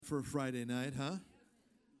for a Friday night, huh?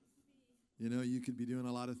 You know, you could be doing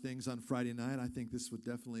a lot of things on Friday night. I think this would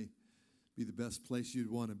definitely be the best place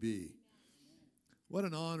you'd want to be. What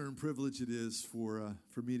an honor and privilege it is for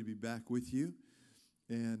me to be back with you.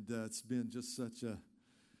 And it's been just such a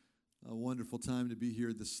wonderful time to be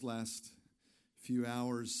here this last few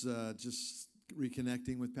hours, just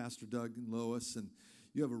reconnecting with Pastor Doug and Lois. And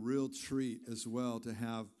you have a real treat as well to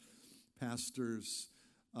have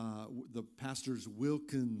the Pastors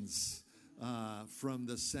Wilkins from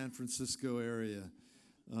the San Francisco area.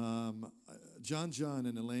 John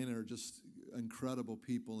and Elena are just incredible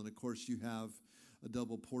people. And, of course, you have a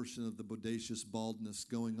double portion of the bodacious baldness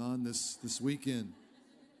going on this weekend.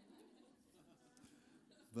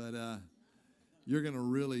 But you're going to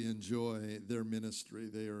really enjoy their ministry.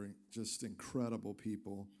 They are just incredible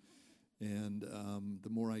people. And the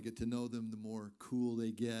more I get to know them, the more cool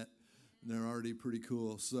they get. And they're already pretty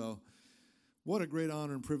cool. So what a great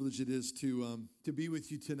honor and privilege it is to be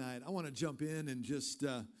with you tonight. I want to jump in and just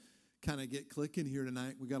kind of get clicking here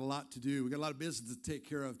tonight. We got a lot to do. We got a lot of business to take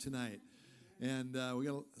care of tonight. And we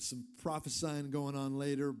got some prophesying going on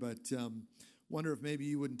later, but wonder if maybe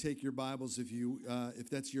you wouldn't take your Bibles if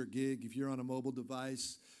that's your gig. If you're on a mobile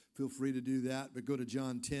device, feel free to do that. But go to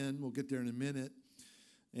John 10. We'll get there in a minute.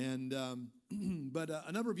 And but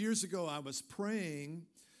a number of years ago, I was praying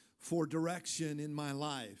for direction in my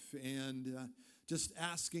life and just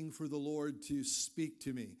asking for the Lord to speak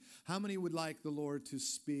to me. How many would like the Lord to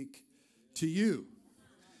speak to you?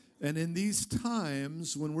 And in these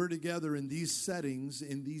times, when we're together in these settings,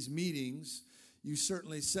 in these meetings, you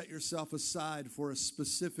certainly set yourself aside for a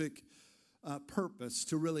specific purpose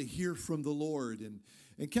to really hear from the Lord. And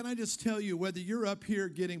can I just tell you, whether you're up here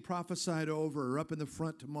getting prophesied over or up in the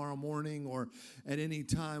front tomorrow morning or at any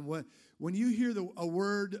time, when you hear a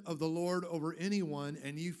word of the Lord over anyone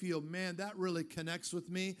and you feel, man, that really connects with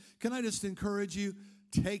me, can I just encourage you,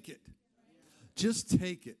 take it. Just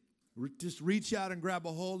take it. Just reach out and grab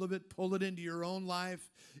a hold of it, pull it into your own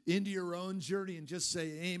life, into your own journey, and just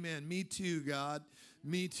say, amen. Me too, God.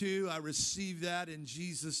 Me too. I receive that in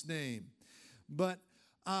Jesus' name. But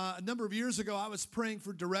a number of years ago, I was praying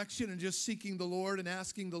for direction and just seeking the Lord and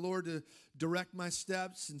asking the Lord to direct my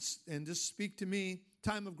steps and just speak to me.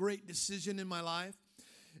 Time of great decision in my life.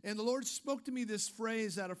 And the Lord spoke to me this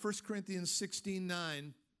phrase out of 1 Corinthians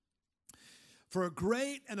 16:9. For a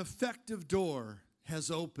great and effective door has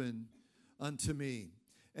opened unto me.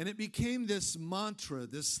 And it became this mantra,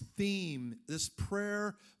 this theme, this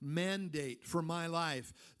prayer mandate for my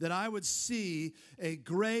life, that I would see a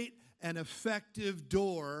great and effective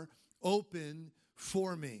door open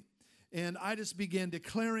for me. And I just began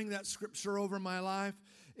declaring that scripture over my life.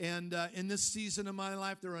 And in this season of my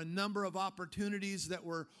life, there are a number of opportunities that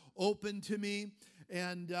were open to me,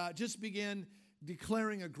 and just began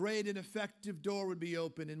declaring a great and effective door would be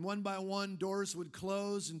open. And one by one, doors would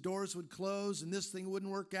close, and this thing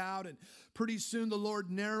wouldn't work out. And pretty soon the Lord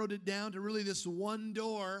narrowed it down to really this one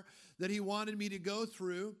door that He wanted me to go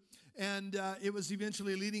through. And it was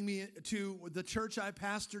eventually leading me to the church I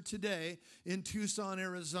pastor today in Tucson,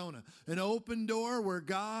 Arizona. An open door where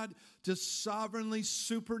God just sovereignly,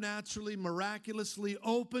 supernaturally, miraculously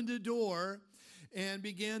opened a door and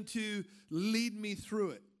began to lead me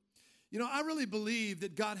through it. You know, I really believe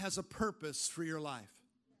that God has a purpose for your life.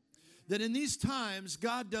 That in these times,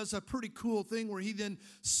 God does a pretty cool thing where He then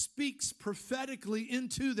speaks prophetically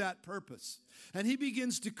into that purpose. And He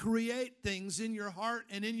begins to create things in your heart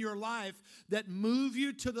and in your life that move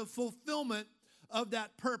you to the fulfillment of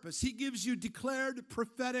that purpose. He gives you declared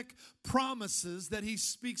prophetic promises that He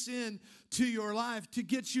speaks in to your life to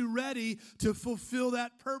get you ready to fulfill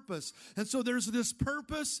that purpose. And so there's this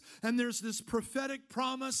purpose and there's this prophetic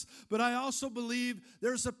promise, but I also believe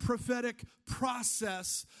there's a prophetic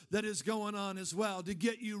process that is going on as well to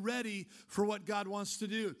get you ready for what God wants to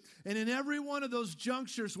do. And in every one of those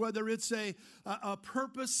junctures, whether it's a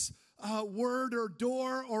purpose word or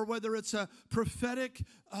door, or whether it's a prophetic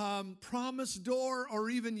promise door, or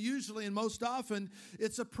even usually and most often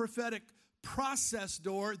it's a prophetic process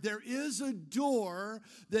door, there is a door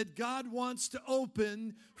that God wants to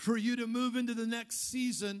open for you to move into the next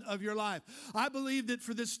season of your life. I believe that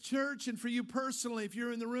for this church and for you personally, if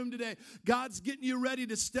you're in the room today, God's getting you ready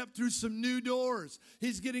to step through some new doors.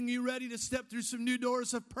 He's getting you ready to step through some new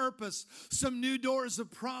doors of purpose, some new doors of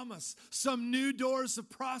promise, some new doors of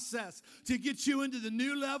process to get you into the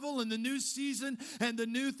new level and the new season and the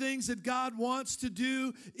new things that God wants to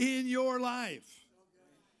do in your life.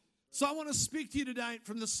 So I want to speak to you tonight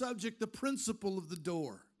from the subject, the principle of the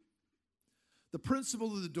door. The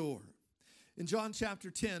principle of the door. In John chapter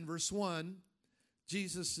 10, verse 1,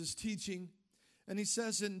 Jesus is teaching, And he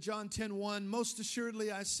says in John 10:1, most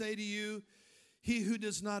assuredly I say to you, he who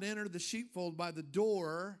does not enter the sheepfold by the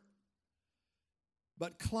door,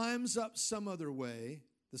 but climbs up some other way,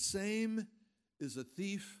 the same is a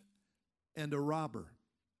thief and a robber.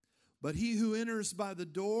 But he who enters by the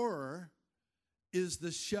door is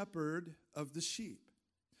the shepherd of the sheep.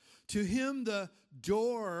 To him the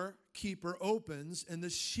doorkeeper opens, and the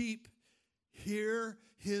sheep hear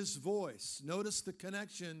his voice. Notice the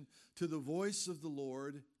connection to the voice of the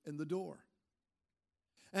Lord and the door.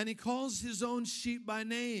 And he calls his own sheep by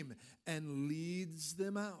name and leads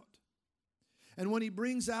them out. And when he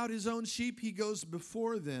brings out his own sheep, he goes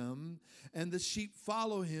before them, and the sheep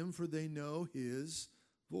follow him, for they know his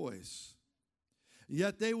voice.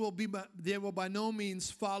 Yet they will by no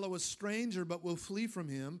means follow a stranger, but will flee from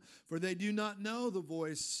him, for they do not know the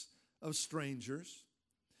voice of strangers.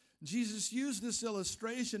 Jesus used this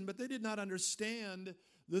illustration, but they did not understand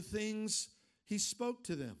the things he spoke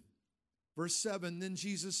to them. Verse 7, then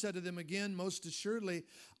Jesus said to them again, most assuredly,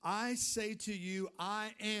 I say to you,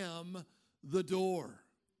 I am the door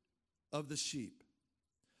of the sheep.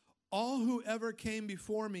 All who ever came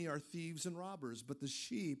before me are thieves and robbers, but the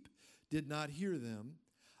sheep did not hear them.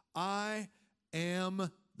 I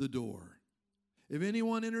am the door. If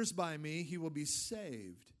anyone enters by me, he will be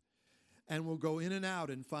saved and will go in and out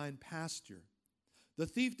and find pasture. The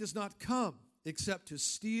thief does not come except to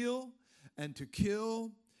steal and to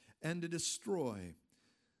kill and to destroy.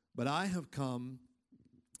 But I have come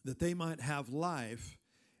that they might have life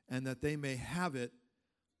and that they may have it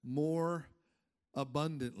more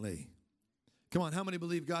abundantly. Come on, how many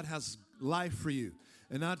believe God has life for you?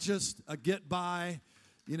 And not just a get by,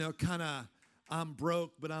 kind of, I'm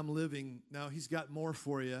broke, but I'm living. No, he's got more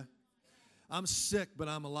for you. I'm sick, but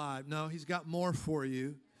I'm alive. No, he's got more for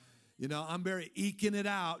you. I'm very eking it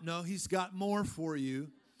out. No, he's got more for you.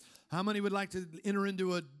 How many would like to enter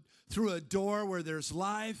through a door where there's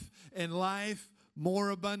life and life more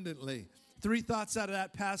abundantly? 3 thoughts out of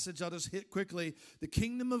that passage I'll just hit quickly. The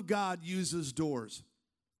kingdom of God uses doors.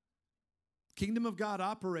 Kingdom of God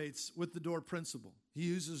operates with the door principle. He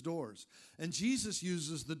uses doors. And Jesus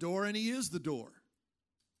uses the door, and he is the door.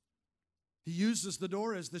 He uses the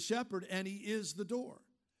door as the shepherd, and he is the door.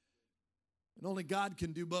 And only God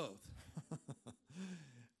can do both.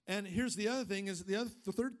 And here's the other thing,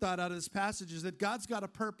 the third thought out of this passage is that God's got a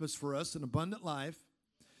purpose for us, an abundant life,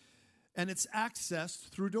 and it's accessed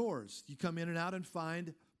through doors. You come in and out and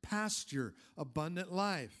find pasture, abundant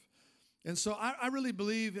life. And so I really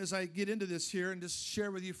believe, as I get into this here and just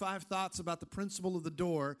share with you 5 thoughts about the principle of the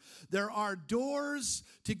door, there are doors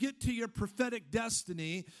to get to your prophetic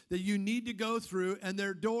destiny that you need to go through, and there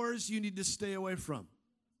are doors you need to stay away from.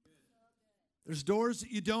 There's doors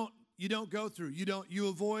that you don't go through. You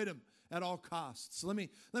avoid them at all costs. So let me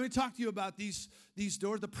talk to you about these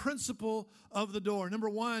doors, the principle of the door. Number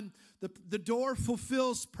 1, the door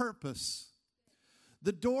fulfills purpose.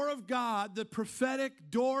 The door of God, the prophetic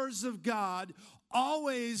doors of God,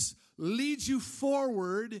 always lead you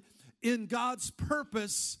forward in God's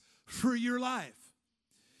purpose for your life.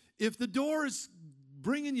 If the door is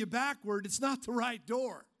bringing you backward, it's not the right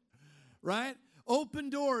door, right? Open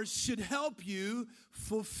doors should help you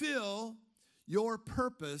fulfill your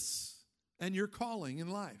purpose and your calling in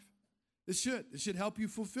life. It should help you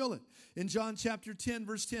fulfill it. In John chapter 10,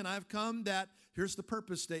 verse 10, I've come that, here's the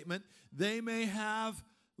purpose statement, they may have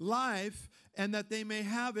life and that they may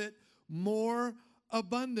have it more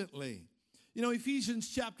abundantly. Ephesians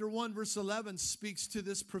chapter 1, verse 11 speaks to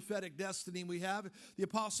this prophetic destiny we have. The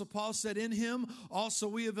Apostle Paul said, in him also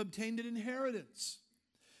we have obtained an inheritance,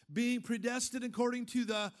 being predestined according to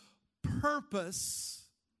the purpose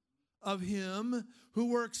of him who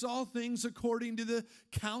works all things according to the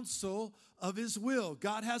counsel of his will.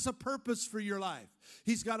 God has a purpose for your life.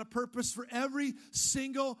 He's got a purpose for every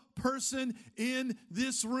single person in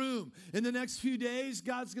this room. In the next few days,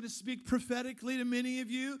 God's going to speak prophetically to many of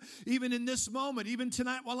you. Even in this moment, even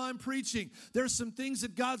tonight while I'm preaching, there's some things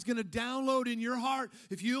that God's going to download in your heart.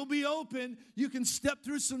 If you'll be open, you can step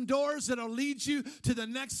through some doors that'll lead you to the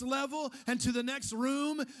next level and to the next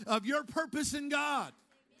room of your purpose in God.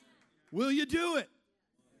 Will you do it?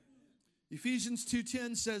 Ephesians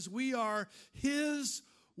 2:10 says, we are his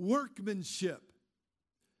workmanship.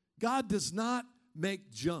 God does not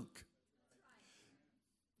make junk.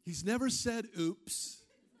 He's never said, oops.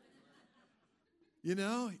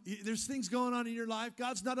 There's things going on in your life.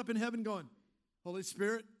 God's not up in heaven going, Holy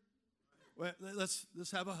Spirit, wait, let's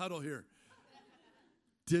have a huddle here.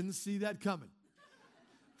 Didn't see that coming.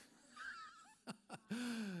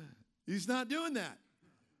 He's not doing that.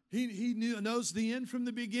 He knows the end from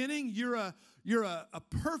the beginning. You're a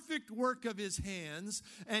perfect work of his hands,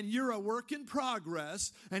 and you're a work in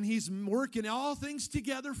progress, and he's working all things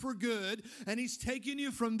together for good, and he's taking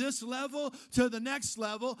you from this level to the next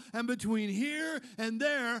level, and between here and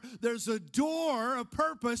there, there's a door of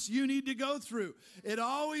purpose you need to go through.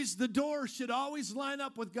 The door should always line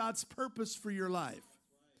up with God's purpose for your life.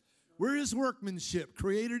 We're his workmanship,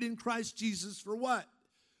 created in Christ Jesus for what?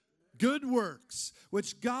 Good works,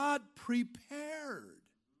 which God prepared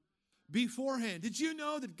beforehand. Did you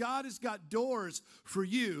know that God has got doors for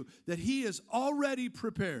you that he has already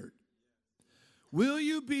prepared? Will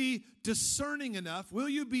you be discerning enough? Will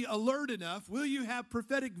you be alert enough? Will you have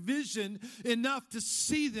prophetic vision enough to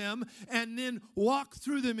see them and then walk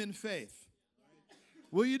through them in faith?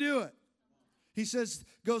 Will you do it? He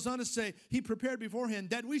goes on to say, he prepared beforehand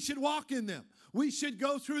that we should walk in them. We should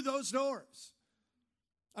go through those doors.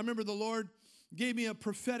 I remember the Lord gave me a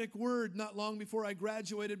prophetic word not long before I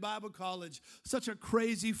graduated Bible college. Such a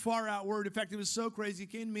crazy, far-out word. In fact, it was so crazy,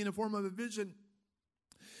 it came to me in the form of a vision.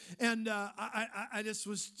 And I just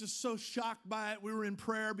was just so shocked by it. We were in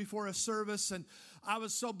prayer before a service, and I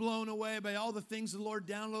was so blown away by all the things the Lord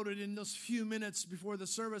downloaded in those few minutes before the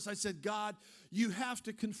service. I said, God, you have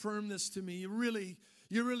to confirm this to me. You really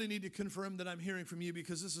need to confirm that I'm hearing from you,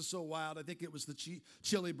 because this is so wild. I think it was the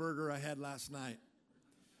chili burger I had last night.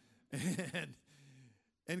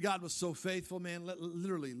 And God was so faithful, man.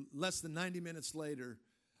 Literally less than 90 minutes later,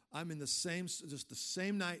 I'm in the same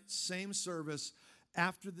night, same service.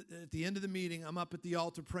 At the end of the meeting, I'm up at the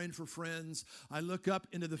altar praying for friends. I look up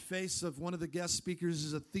into the face of one of the guest speakers,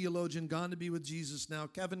 is a theologian gone to be with Jesus now,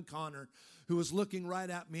 Kevin Conner, who was looking right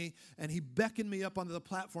at me, and he beckoned me up onto the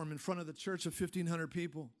platform in front of the church of 1,500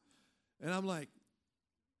 people. And I'm like,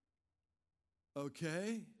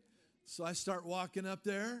 okay. So I start walking up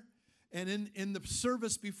there. And in the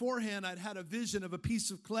service beforehand, I'd had a vision of a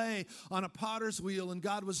piece of clay on a potter's wheel, and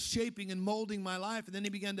God was shaping and molding my life. And then he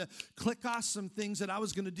began to click off some things that I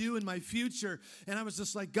was going to do in my future. And I was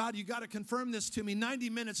just like, God, you got to confirm this to me. 90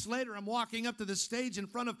 minutes later, I'm walking up to the stage in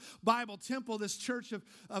front of Bible Temple, this church of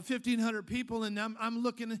 1,500 people, and I'm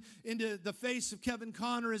looking into the face of Kevin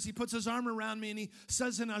Conner as he puts his arm around me, and he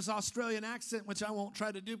says in his Australian accent, which I won't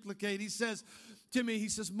try to duplicate, he says to me, he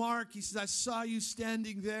says, Mark, he says, I saw you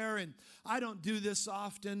standing there, and I don't do this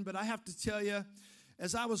often, but I have to tell you,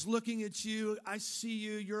 as I was looking at you, I see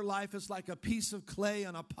you, your life is like a piece of clay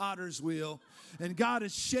on a potter's wheel, and God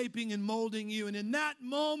is shaping and molding you. And in that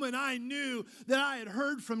moment, I knew that I had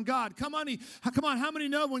heard from God. Come on, how many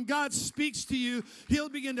know when God speaks to you, he'll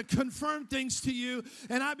begin to confirm things to you?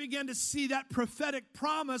 And I began to see that prophetic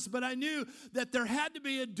promise, but I knew that there had to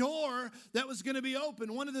be a door that was going to be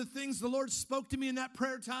open. One of the things the Lord spoke to me in that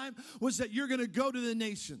prayer time was that you're going to go to the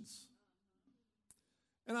nations.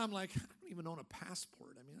 And I'm like, I don't even own a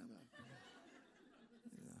passport. I mean,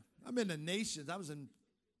 I'm in the nations. I was in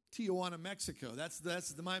Tijuana, Mexico. That's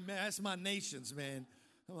my nations, man.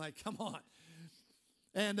 I'm like, come on.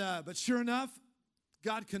 And but sure enough,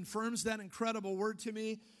 God confirms that incredible word to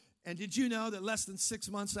me. And did you know that less than 6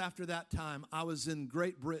 months after that time, I was in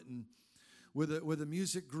Great Britain with a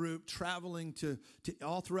music group traveling to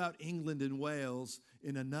all throughout England and Wales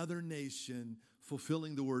in another nation,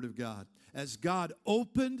 fulfilling the word of God, as God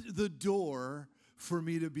opened the door for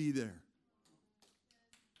me to be there.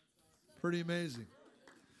 Pretty amazing.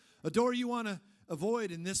 A door you want to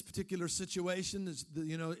avoid in this particular situation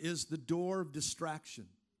is the door of distraction.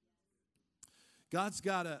 God's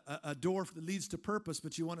got a door that leads to purpose,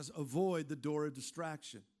 but you want to avoid the door of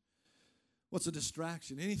distraction. What's a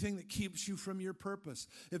distraction? Anything that keeps you from your purpose.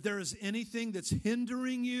 If there is anything that's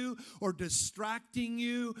hindering you or distracting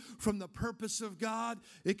you from the purpose of God,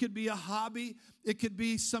 it could be a hobby. It could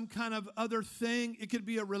be some kind of other thing. It could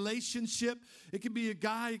be a relationship. It could be a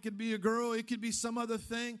guy. It could be a girl. It could be some other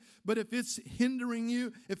thing. But if it's hindering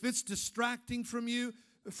you, if it's distracting from you,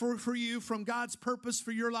 for you from God's purpose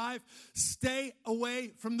for your life, stay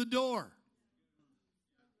away from the door.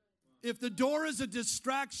 If the door is a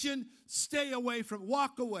distraction, stay away from it.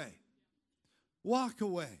 Walk away. Walk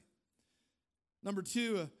away. Number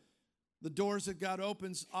two, the doors that God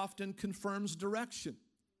opens often confirms direction.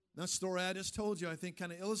 That story I just told you, I think,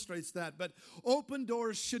 kind of illustrates that. But open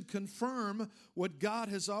doors should confirm what God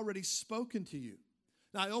has already spoken to you.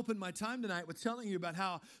 Now, I opened my time tonight with telling you about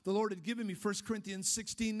how the Lord had given me 1 Corinthians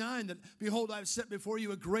 16:9, that, behold, I have set before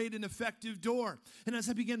you a great and effective door. And as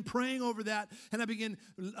I began praying over that, and I began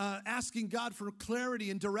asking God for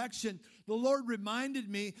clarity and direction, the Lord reminded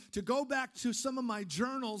me to go back to some of my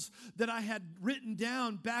journals that I had written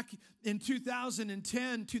down back in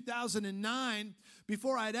 2010, 2009,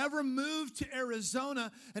 before I'd ever moved to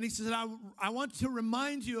Arizona. And he said, I want to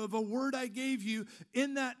remind you of a word I gave you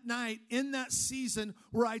in that night, in that season,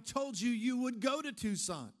 where I told you you would go to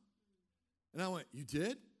Tucson. And I went, you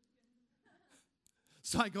did?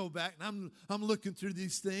 So I go back, and I'm looking through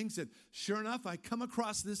these things, and sure enough, I come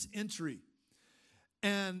across this entry.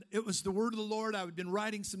 And it was the word of the Lord. I had been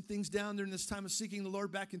writing some things down during this time of seeking the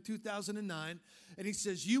Lord back in 2009. And he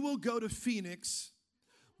says, you will go to Phoenix,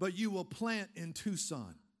 but you will plant in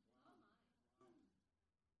Tucson.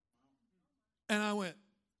 And I went,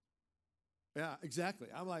 yeah, exactly.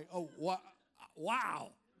 I'm like, oh,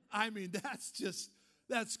 wow. I mean,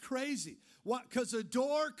 that's crazy. What? Because a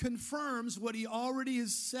door confirms what he already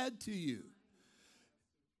has said to you.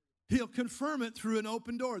 He'll confirm it through an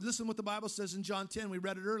open door. Listen what the Bible says in John 10. We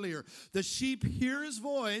read it earlier. The sheep hear his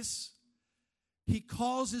voice. He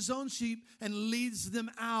calls his own sheep and leads them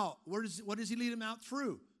out. What does he lead them out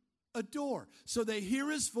through? A door. So they hear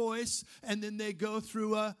his voice, and then they go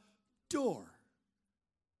through a door.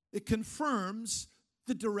 It confirms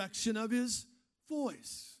the direction of his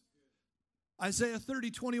voice. Isaiah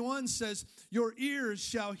 30:21 says, your ears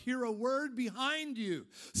shall hear a word behind you,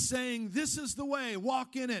 saying, this is the way,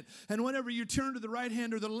 walk in it. And whenever you turn to the right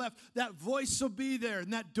hand or the left, that voice will be there,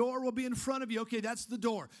 and that door will be in front of you. Okay, that's the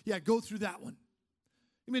door. Yeah, go through that one.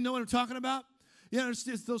 You know what I'm talking about? You know, it's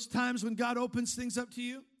those times when God opens things up to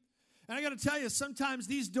you. And I got to tell you, sometimes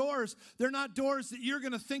these doors, they're not doors that you're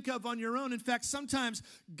going to think of on your own. In fact, sometimes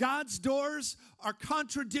God's doors are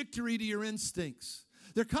contradictory to your instincts.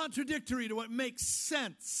 They're contradictory to what makes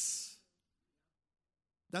sense.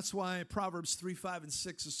 That's why Proverbs 3, 5, and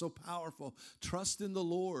 6 is so powerful. Trust in the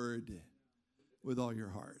Lord with all your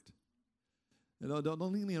heart.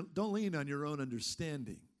 Don't lean on your own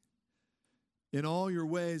understanding. In all your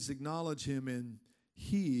ways, acknowledge him, and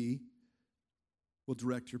he will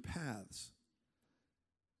direct your paths.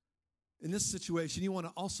 In this situation, you want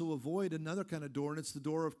to also avoid another kind of door, and it's the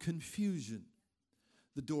door of confusion.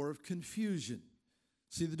 The door of confusion.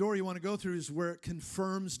 See, the door you want to go through is where it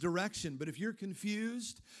confirms direction. But if you're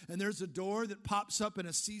confused and there's a door that pops up in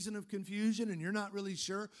a season of confusion and you're not really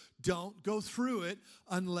sure, don't go through it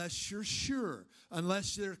unless you're sure.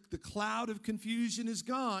 Unless the cloud of confusion is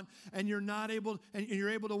gone and you're able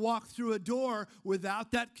to walk through a door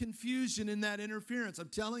without that confusion and that interference. I'm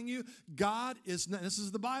telling you, God is not, this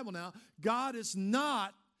is the Bible now, God is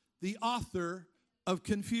not the author of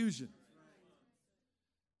confusion.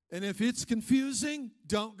 And if it's confusing,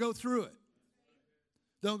 don't go through it.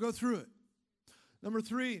 Don't go through it. Number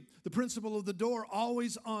 3, the principle of the door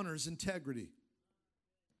always honors integrity.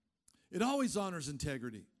 It always honors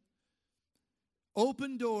integrity.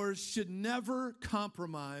 Open doors should never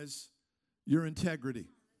compromise your integrity.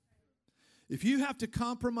 If you have to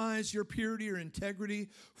compromise your purity or integrity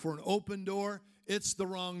for an open door, it's the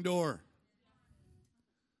wrong door.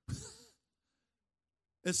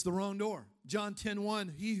 It's the wrong door. John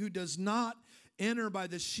 10:1, he who does not enter by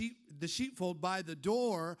the sheepfold by the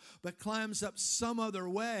door, but climbs up some other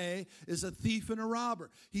way, is a thief and a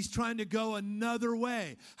robber. He's trying to go another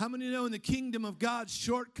way. How many know in the kingdom of God,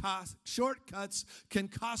 shortcuts can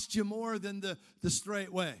cost you more than the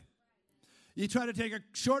straight way? You try to take a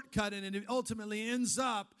shortcut, and it ultimately ends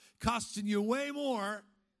up costing you way more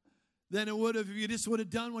than it would have if you just would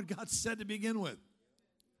have done what God said to begin with.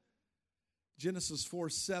 Genesis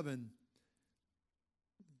 4:7,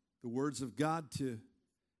 the words of God to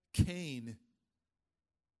Cain.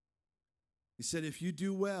 He said, if you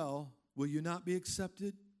do well, will you not be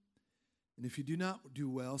accepted? And if you do not do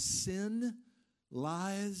well, sin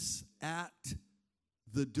lies at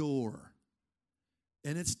the door.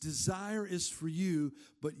 And its desire is for you,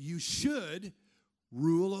 but you should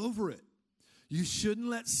rule over it. You shouldn't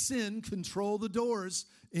let sin control the doors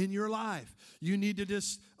in your life. You need to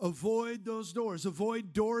just avoid those doors.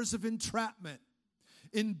 Avoid doors of entrapment.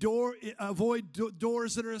 Avoid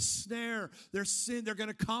doors that are a snare. They're sin. They're going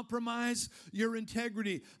to compromise your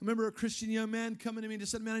integrity. I remember a Christian young man coming to me and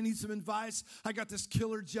just said, man, I need some advice. I got this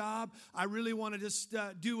killer job. I really want to just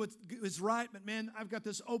do what is right, but man, I've got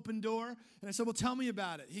this open door. And I said, well, tell me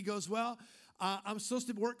about it. He goes, well, I'm supposed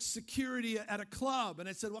to work security at a club. And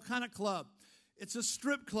I said, what kind of club? It's a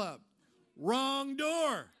strip club. Wrong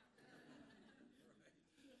door.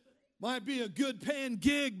 Might be a good paying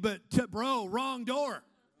gig, but bro, wrong door.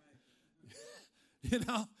 You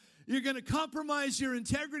know, you're going to compromise your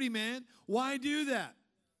integrity, man. Why do that?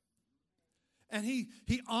 And he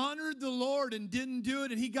honored the Lord and didn't do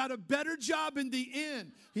it, and he got a better job in the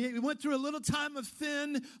end. He went through a little time of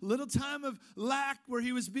thin, a little time of lack where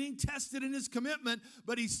he was being tested in his commitment,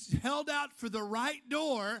 but he held out for the right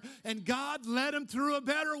door, and God led him through a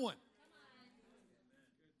better one.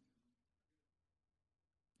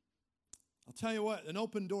 I'll tell you what, an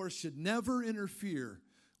open door should never interfere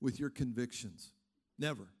with your convictions.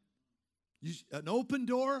 Never. An open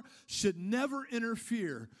door should never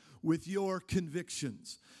interfere with your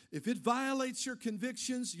convictions. If it violates your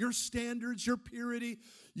convictions, your standards, your purity,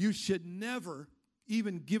 you should never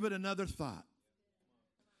even give it another thought.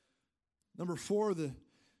 Number 4, the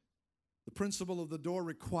principle of the door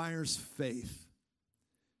requires faith.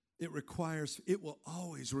 It will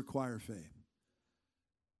always require faith.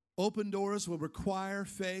 Open doors will require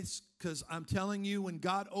faith, because I'm telling you, when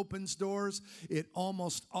God opens doors, it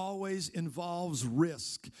almost always involves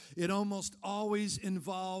risk. It almost always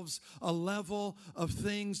involves a level of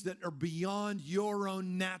things that are beyond your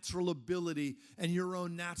own natural ability and your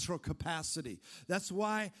own natural capacity. That's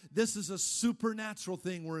why this is a supernatural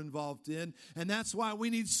thing we're involved in, and that's why we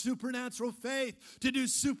need supernatural faith to do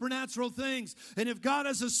supernatural things. And if God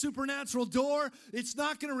has a supernatural door, it's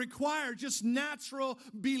not going to require just natural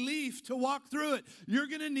belief to walk through it. You're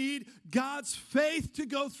going to need God's faith to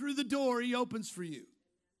go through the door he opens for you.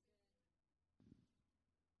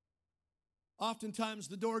 Oftentimes,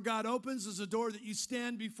 the door God opens is a door that you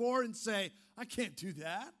stand before and say, I can't do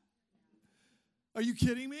that. Are you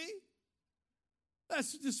kidding me?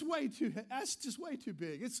 That's just way too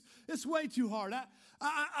big. It's way too hard.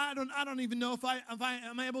 I don't even know if I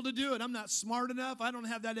am able to do it. I'm not smart enough. I don't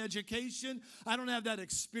have that education. I don't have that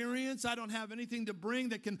experience. I don't have anything to bring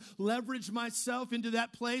that can leverage myself into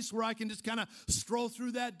that place where I can just kind of stroll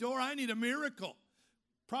through that door. I need a miracle.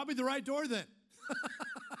 Probably the right door then.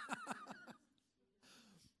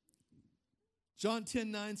 John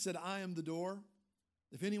 10:9 said, I am the door.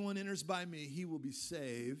 If anyone enters by me, he will be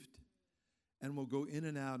saved and will go in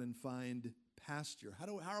and out and find pasture.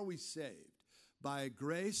 How are we saved? By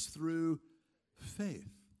grace through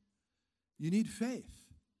faith. You need faith.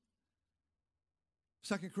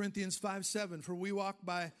 2 Corinthians 5:7, for we walk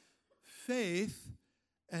by faith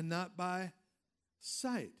and not by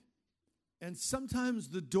sight. And sometimes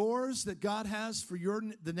the doors that God has for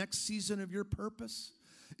the next season of your purpose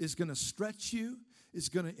is going to stretch you. It's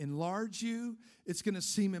going to enlarge you. It's going to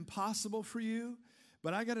seem impossible for you.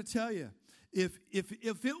 But I got to tell you, if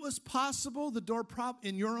it was possible, the door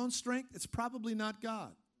in your own strength, it's probably not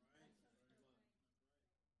God.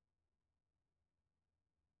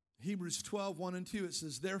 Hebrews 12:1 and 2, it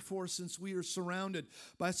says, therefore, since we are surrounded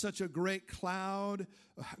by such a great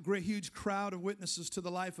huge crowd of witnesses to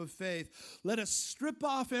the life of faith, let us strip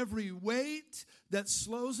off every weight that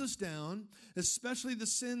slows us down, especially the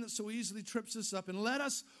sin that so easily trips us up, and let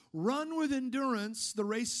us run with endurance the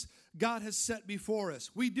race God has set before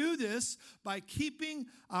us. We do this by keeping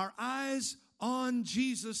our eyes on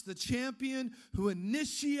Jesus, the champion who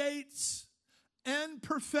initiates and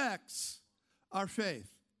perfects our faith.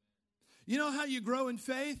 You know how you grow in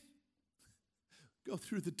faith? Go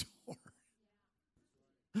through the door.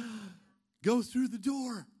 Go through the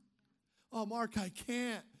door. Oh, Mark, I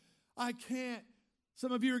can't.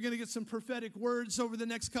 Some of you are going to get some prophetic words over the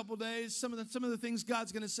next couple days. Some of the things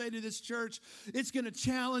God's going to say to this church, it's going to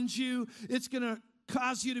challenge you. It's going to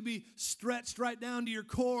cause you to be stretched right down to your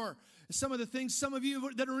core. Some of the things, some of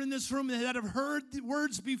you that are in this room that have heard the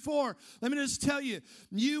words before, let me just tell you,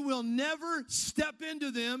 you will never step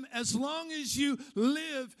into them as long as you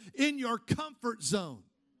live in your comfort zone.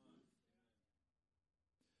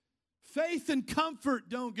 Faith and comfort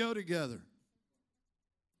don't go together.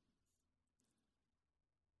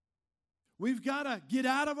 We've got to get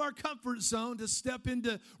out of our comfort zone to step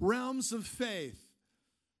into realms of faith.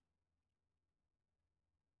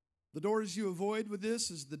 The doors you avoid with this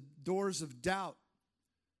is the doors of doubt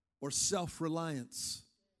or self-reliance.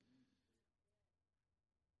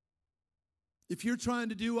 If you're trying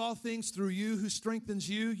to do all things through you who strengthens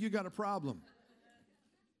you, you got a problem.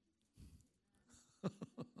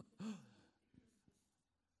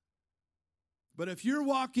 But if you're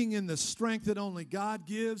walking in the strength that only God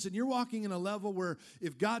gives, and you're walking in a level where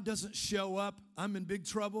if God doesn't show up, I'm in big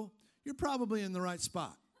trouble, you're probably in the right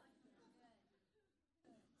spot.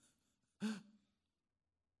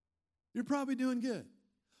 You're probably doing good.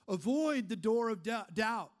 Avoid the door of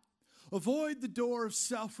doubt. Avoid the door of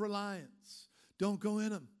self-reliance. Don't go in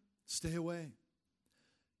them. Stay away.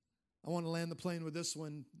 I want to land the plane with this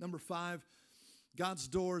one. Number 5, God's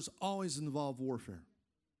doors always involve warfare.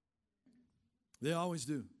 They always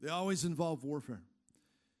do. They always involve warfare.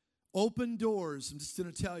 Open doors, I'm just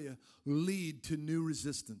going to tell you, lead to new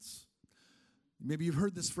resistance. Maybe you've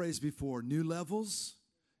heard this phrase before. New levels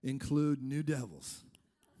include new devils.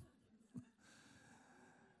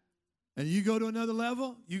 And you go to another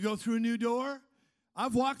level, you go through a new door.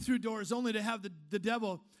 I've walked through doors only to have the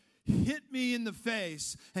devil hit me in the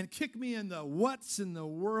face and kick me in the what's in the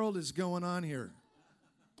world is going on here.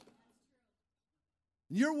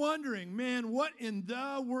 You're wondering, man, what in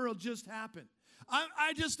the world just happened?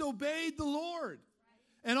 I just obeyed the Lord,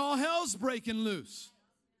 and all hell's breaking loose.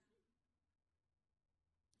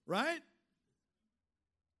 Right?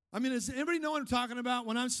 I mean, does anybody know what I'm talking about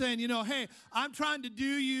when I'm saying, hey, I'm trying to do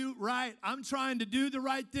you right. I'm trying to do the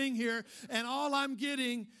right thing here, and all I'm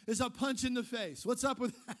getting is a punch in the face. What's up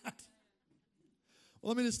with that? Well,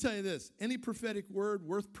 let me just tell you this. Any prophetic word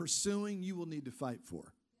worth pursuing, you will need to fight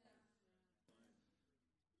for.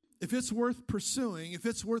 If it's worth pursuing, if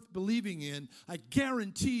it's worth believing in, I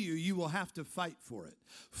guarantee you will have to fight for it.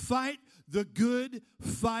 Fight the good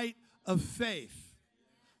fight of faith.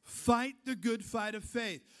 Fight the good fight of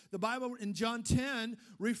faith. The Bible in John 10,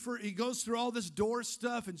 he goes through all this door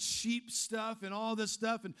stuff and sheep stuff and all this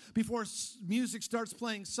stuff. And before music starts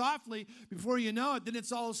playing softly, before you know it, then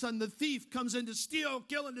it's all of a sudden the thief comes in to steal,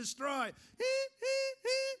 kill, and destroy.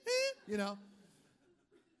 And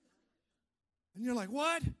you're like,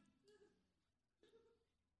 what?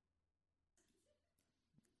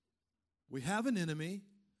 We have an enemy,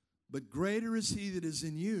 but greater is he that is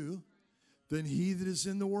in you than he that is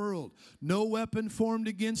in the world. No weapon formed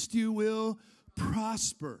against you will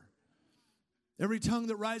prosper. Every tongue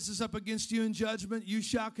that rises up against you in judgment, you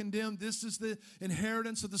shall condemn. This is the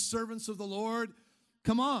inheritance of the servants of the Lord.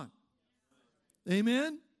 Come on.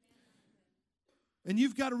 Amen? And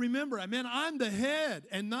you've got to remember, I'm the head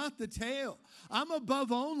and not the tail. I'm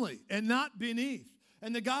above only and not beneath.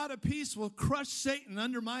 And the God of peace will crush Satan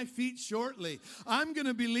under my feet shortly. I'm going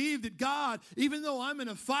to believe that God, even though I'm in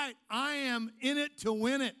a fight, I am in it to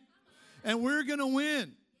win it. And we're going to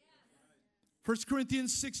win. 1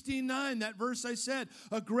 Corinthians 16:9, that verse I said,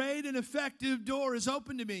 a great and effective door is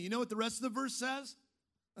open to me. You know what the rest of the verse says?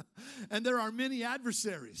 And there are many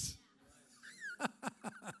adversaries.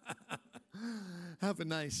 Have a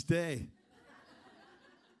nice day.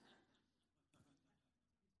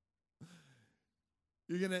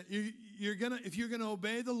 If you're gonna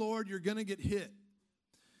obey the Lord, you're gonna get hit.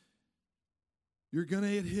 You're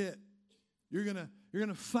gonna get hit. You're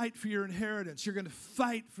gonna fight for your inheritance. You're gonna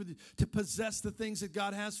fight to possess the things that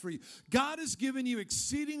God has for you. God has given you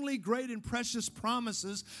exceedingly great and precious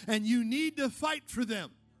promises, and you need to fight for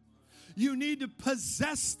them. You need to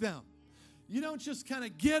possess them. You don't just kind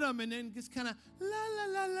of get them and then just kind of la, la,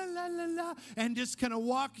 la, la, la, la, la, and just kind of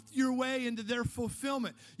walk your way into their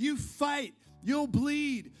fulfillment. You fight. You'll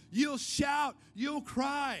bleed. You'll shout. You'll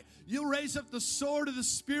cry. You'll raise up the sword of the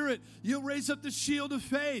Spirit. You'll raise up the shield of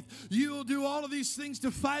faith. You will do all of these things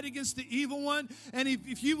to fight against the evil one. And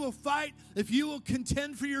if you will fight, if you will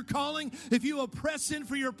contend for your calling, if you will press in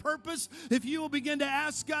for your purpose, if you will begin to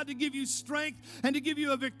ask God to give you strength and to give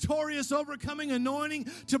you a victorious, overcoming anointing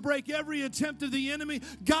to break every attempt of the enemy,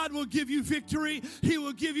 God will give you victory. He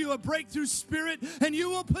will give you a breakthrough spirit, and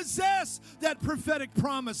you will possess that prophetic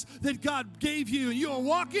promise that God gave you. And you will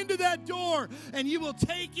walk into that door, and you will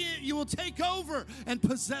take it. You will take over and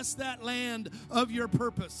possess that land of your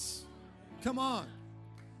purpose. Come on.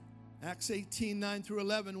 Acts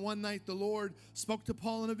 18:9-11. One night the Lord spoke to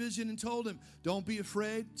Paul in a vision and told him, don't be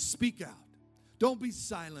afraid, speak out. Don't be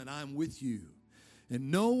silent, I'm with you.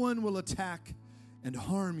 And no one will attack and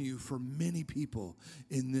harm you, for many people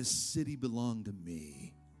in this city belong to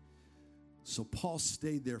me. So Paul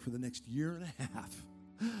stayed there for the next year and a half,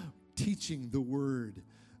 teaching the word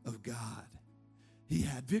of God. He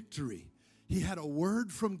had victory. He had a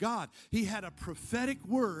word from God. He had a prophetic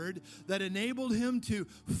word that enabled him to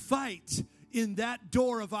fight in that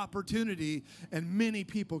door of opportunity, and many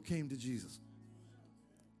people came to Jesus.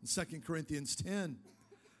 In 2 Corinthians 10,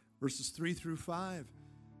 verses 3-5,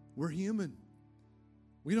 we're human.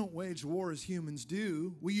 We don't wage war as humans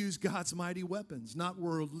do. We use God's mighty weapons, not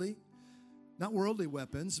worldly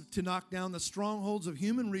weapons, to knock down the strongholds of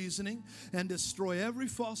human reasoning and destroy every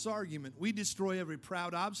false argument. We destroy every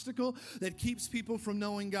proud obstacle that keeps people from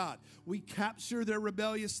knowing God. We capture their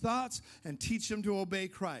rebellious thoughts and teach them to obey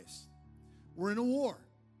Christ. We're in a war.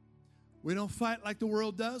 We don't fight like the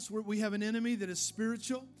world does. We have an enemy that is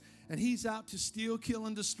spiritual, and he's out to steal, kill,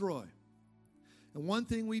 and destroy. And one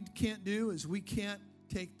thing we can't do is we can't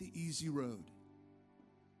take the easy road.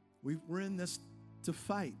 We're in this to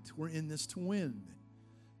fight. We're in this to win.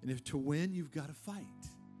 And if to win, you've got to fight.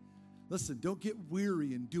 Listen, don't get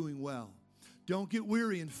weary in doing well. Don't get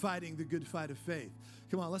weary in fighting the good fight of faith.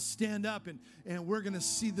 Come on, let's stand up and we're going to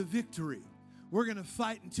see the victory. We're going to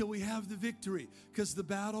fight until we have the victory because the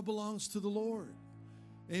battle belongs to the Lord.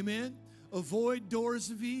 Amen? Avoid doors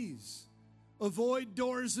of ease. Avoid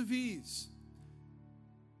doors of ease.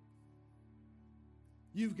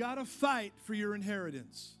 You've got to fight for your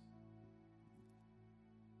inheritance.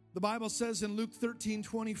 The Bible says in Luke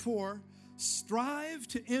 13:24, strive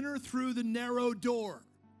to enter through the narrow door.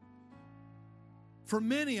 For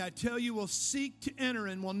many, I tell you, will seek to enter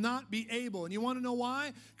and will not be able. And you want to know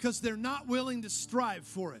why? Because they're not willing to strive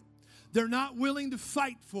for it. They're not willing to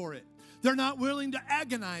fight for it. They're not willing to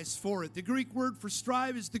agonize for it. The Greek word for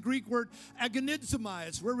strive is the Greek word agonizomai.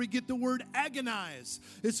 It's where we get the word agonize.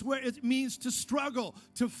 It's where it means to struggle,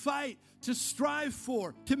 to fight, to strive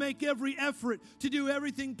for, to make every effort, to do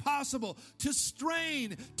everything possible, to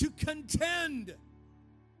strain, to contend.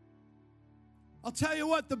 I'll tell you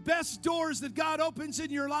what, the best doors that God opens in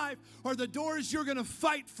your life are the doors you're going to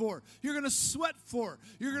fight for, you're going to sweat for,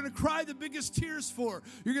 you're going to cry the biggest tears for,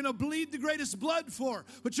 you're going to bleed the greatest blood for,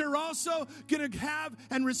 but you're also going to have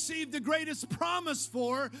and receive the greatest promise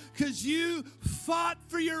for because you fought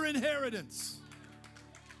for your inheritance.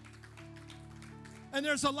 And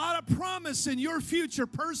there's a lot of promise in your future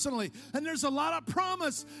personally. And there's a lot of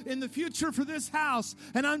promise in the future for this house.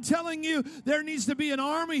 And I'm telling you, there needs to be an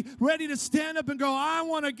army ready to stand up and go, I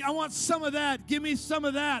want some of that. Give me some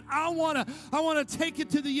of that. I want to take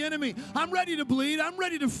it to the enemy. I'm ready to bleed. I'm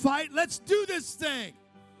ready to fight. Let's do this thing.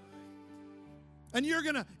 And you're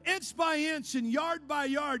going to, inch by inch and yard by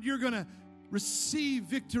yard, you're going to receive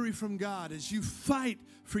victory from God as you fight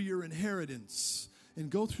for your inheritance and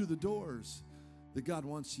go through the doors that God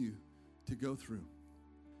wants you to go through.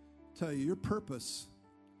 I tell you, your purpose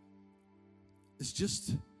is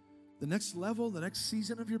just the next level, the next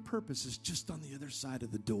season of your purpose is just on the other side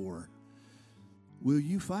of the door. Will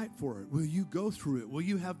you fight for it? Will you go through it? Will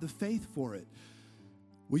you have the faith for it?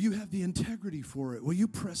 Will you have the integrity for it? Will you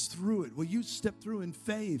press through it? Will you step through in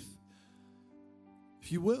faith?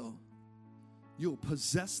 If you will, you'll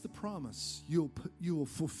possess the promise. You will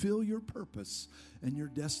fulfill your purpose and your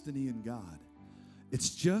destiny in God.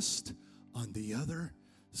 It's just on the other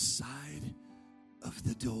side of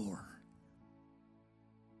the door.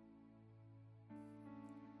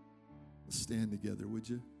 Let's stand together, would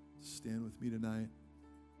you? Stand with me tonight.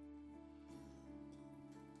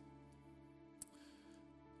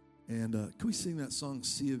 And can we sing that song,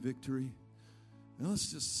 Sea of Victory? And let's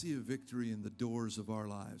just see a victory in the doors of our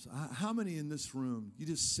lives. How many in this room, you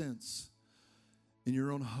just sense in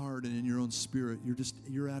your own heart and in your own spirit,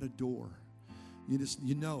 you're at a door.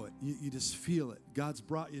 You know it. You just feel it. God's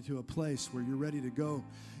brought you to a place where you're ready to go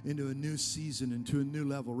into a new season, into a new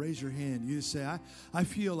level. Raise your hand. You just say, I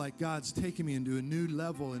feel like God's taking me into a new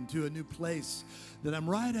level, into a new place, that I'm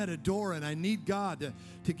right at a door, and I need God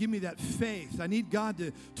to give me that faith. I need God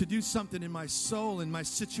to do something in my soul, in my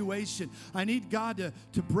situation. I need God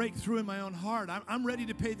to break through in my own heart. I'm ready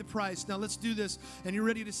to pay the price. Now let's do this. And you're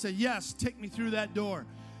ready to say, yes, take me through that door.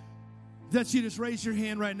 If that's you, just raise your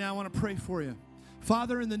hand right now. I want to pray for you.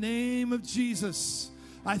 Father, in the name of Jesus,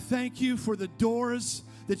 I thank you for the doors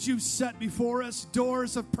that you've set before us,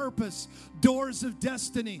 doors of purpose, doors of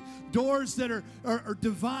destiny, doors that are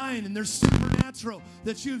divine and they're supernatural,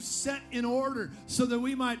 that you've set in order so that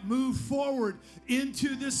we might move forward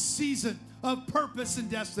into this season of purpose and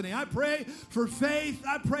destiny. I pray for faith.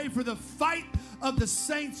 I pray for the fight of the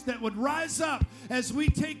saints that would rise up as we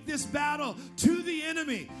take this battle to the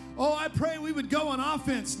enemy. Oh, I pray we would go on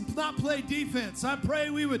offense, not play defense. I pray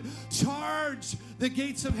we would charge the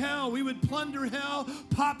gates of hell. We would plunder hell,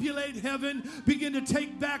 populate heaven, begin to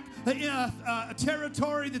take back a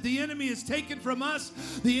territory that the enemy has taken from us,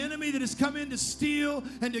 the enemy that has come in to steal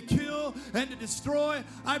and to kill and to destroy.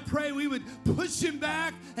 I pray we would push him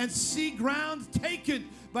back and see ground taken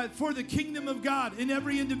for the kingdom of God in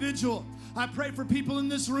every individual. I pray for people in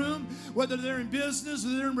this room, whether they're in business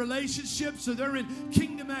or they're in relationships or they're in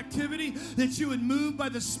kingdom activity, that you would move by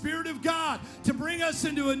the Spirit of God to bring us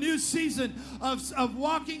into a new season of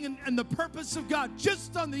walking in the purpose of God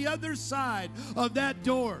just on the other side of that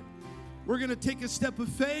door. We're going to take a step of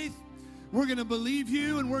faith. We're going to believe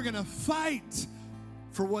you, and we're going to fight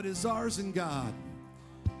for what is ours in God.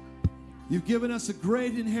 You've given us a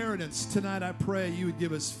great inheritance. Tonight I pray you would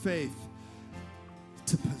give us faith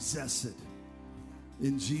to possess it.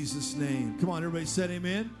 In Jesus' name. Come on, everybody said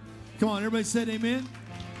amen. Come on, everybody said amen.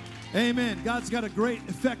 Amen. God's got a great,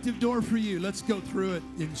 effective door for you. Let's go through it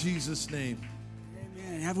in Jesus' name.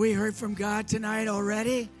 Amen. Have we heard from God tonight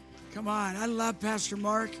already? Come on. I love Pastor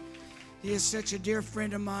Mark. He is such a dear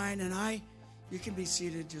friend of mine. And you can be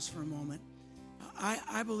seated just for a moment.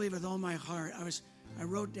 I believe with all my heart. I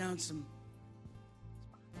wrote down some.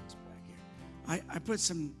 I put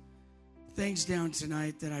some things down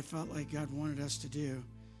tonight that I felt like God wanted us to do.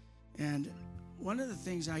 And one of the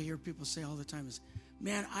things I hear people say all the time is,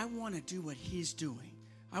 man, I want to do what he's doing.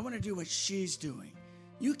 I want to do what she's doing.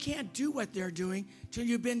 You can't do what they're doing till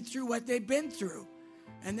you've been through what they've been through.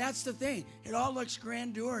 And that's the thing. It all looks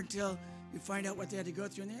grandeur until you find out what they had to go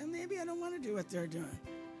through. And then, maybe I don't want to do what they're doing.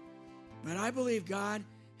 But I believe God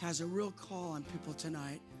has a real call on people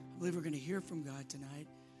tonight. I believe we're going to hear from God tonight.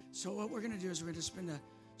 So what we're going to do is we're going to spend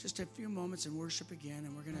just a few moments in worship again,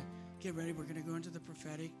 and we're going to get ready. We're going to go into the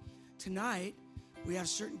prophetic. Tonight, we have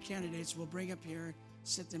certain candidates we'll bring up here,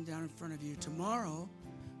 sit them down in front of you. Tomorrow,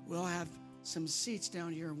 we'll have some seats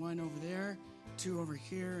down here, one over there, two over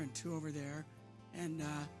here, and two over there. And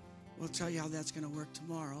we'll tell you how that's going to work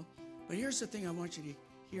tomorrow. But here's the thing I want you to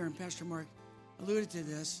hear, and Pastor Mark alluded to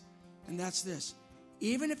this, and that's this.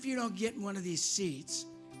 Even if you don't get in one of these seats,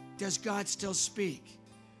 does God still speak?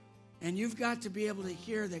 And you've got to be able to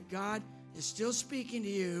hear that God is still speaking to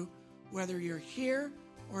you, whether you're here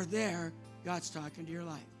or there, God's talking to your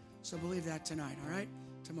life. So believe that tonight, all right?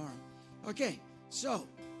 Tomorrow. Okay, so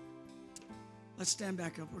let's stand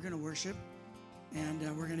back up. We're going to worship, and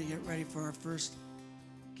we're going to get ready for our first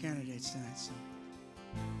candidates tonight. So.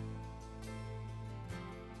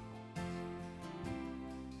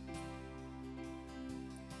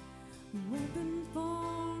 Weapon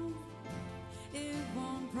formed, it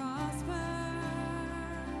won't prosper.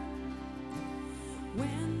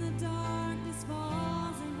 When